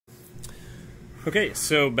Okay,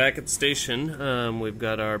 so back at the station, we've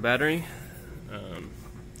got our battery,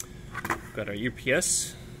 we've got our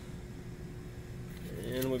UPS,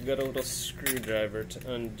 and we've got a little screwdriver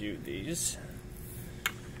to undo these.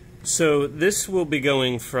 So this will be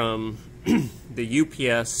going from the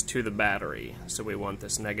UPS to the battery, so we want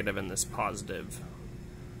this negative and this positive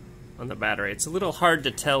on the battery. It's a little hard to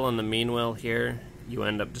tell on the mean wheel here. You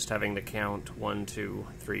end up just having to count 1, 2,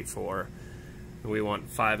 3, 4. We want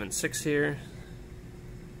 5 and 6 here.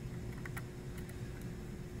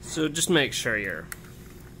 So just make sure you're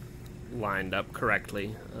lined up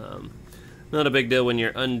correctly. Not a big deal when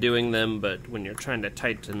you're undoing them, but when you're trying to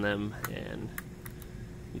tighten them and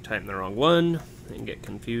you tighten the wrong one and get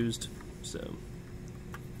confused. So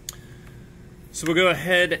we'll go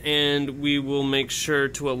ahead and we will make sure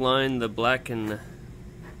to align the black and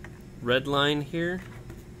red line here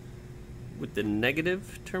with the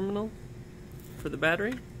negative terminal for the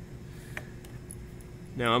battery.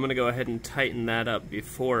 Now I'm going to go ahead and tighten that up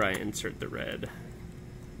before I insert the red,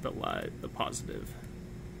 the positive.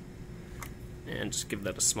 And just give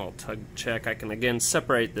that a small tug check. I can again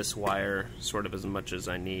separate this wire sort of as much as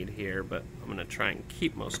I need here, but I'm going to try and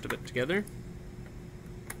keep most of it together.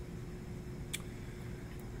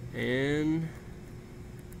 And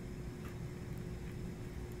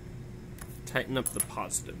tighten up the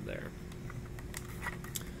positive there.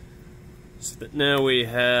 So that now we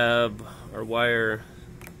have our wire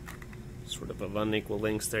sort of unequal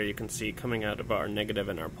lengths there, you can see, coming out of our negative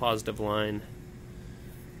and our positive line.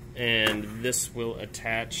 And this will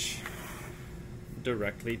attach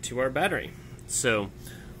directly to our battery. So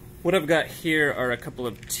what I've got here are a couple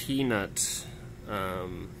of T-nut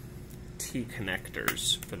T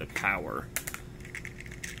connectors for the power.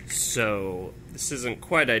 So this isn't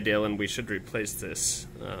quite ideal, and we should replace this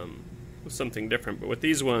with something different. But with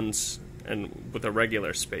these ones, and with a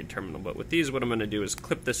regular spade terminal, but with these, what I'm going to do is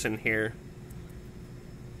clip this in here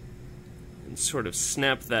and sort of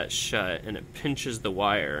snap that shut, and it pinches the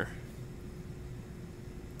wire.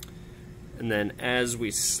 And then as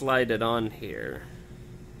we slide it on here,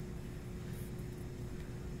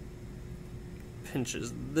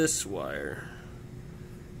 pinches this wire.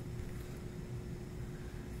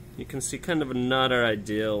 You can see kind of not our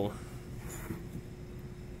ideal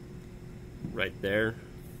right there.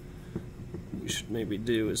 What we should maybe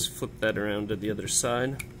do is flip that around to the other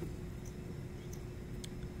side.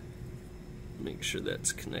 Make sure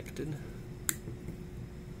that's connected.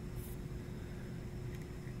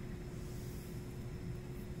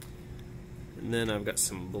 And then I've got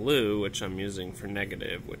some blue, which I'm using for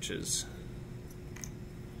negative, which is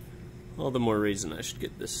all the more reason I should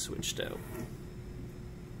get this switched out.